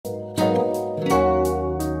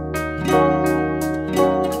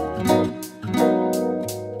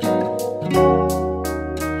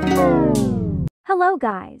Hello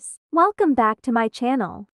guys, welcome back to my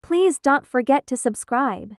channel. Please don't forget to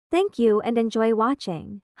subscribe. Thank you and enjoy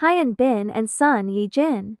watching. HyunBin and Son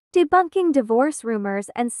Ye-jin, debunking divorce rumors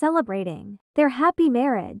and celebrating their happy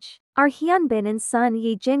marriage. Are HyunBin and Son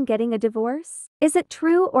Ye-jin getting a divorce? Is it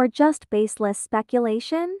true or just baseless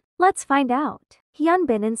speculation? Let's find out.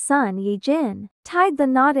 HyunBin and Son Ye-jin tied the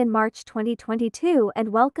knot in March 2022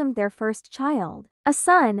 and welcomed their first child, a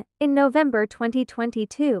son, in November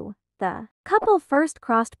 2022. The couple first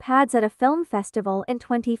crossed paths at a film festival in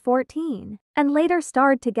 2014, and later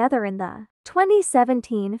starred together in the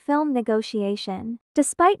 2017 film Negotiation.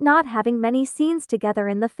 Despite not having many scenes together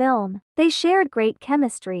in the film, they shared great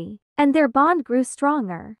chemistry, and their bond grew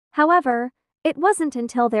stronger. However, it wasn't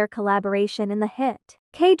until their collaboration in the hit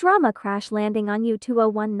K-drama Crash Landing on You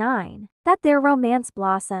 2019 that their romance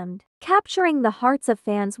blossomed, capturing the hearts of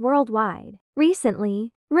fans worldwide.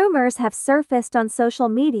 Recently, rumors have surfaced on social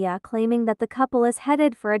media claiming that the couple is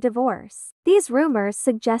headed for a divorce. These rumors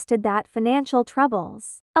suggested that financial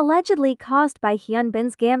troubles, allegedly caused by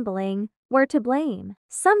HyunBin's gambling, were to blame.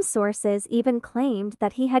 Some sources even claimed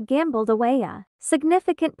that he had gambled away a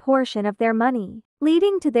significant portion of their money,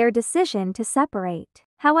 leading to their decision to separate.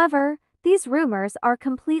 However, these rumors are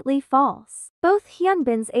completely false. Both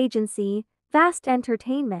HyunBin's agency, Vast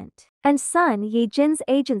Entertainment, and Son Ye-jin's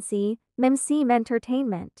agency, Mimseem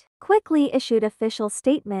Entertainment, quickly issued official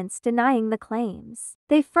statements denying the claims.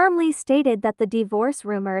 They firmly stated that the divorce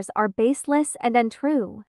rumors are baseless and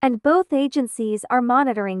untrue, and both agencies are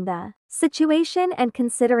monitoring the situation and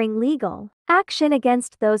considering legal action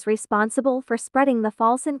against those responsible for spreading the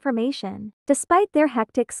false information. Despite their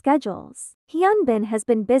hectic schedules, HyunBin has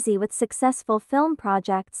been busy with successful film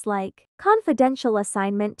projects like Confidential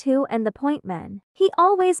Assignment 2 and The Point Men. He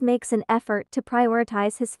always makes an effort to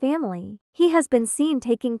prioritize his family. He has been seen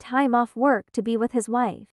taking time off work to be with his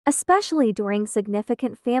wife, especially during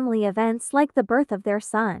significant family events like the birth of their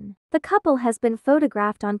son. The couple has been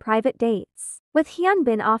photographed on private dates, with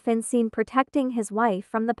HyunBin often seen protecting his wife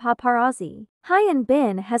from the paparazzi.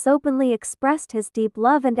 HyunBin has openly expressed his deep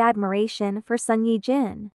love and admiration for Son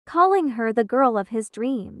Ye-jin, calling her the girl of his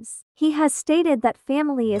dreams. He has stated that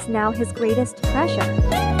family is now his greatest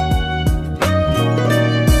treasure.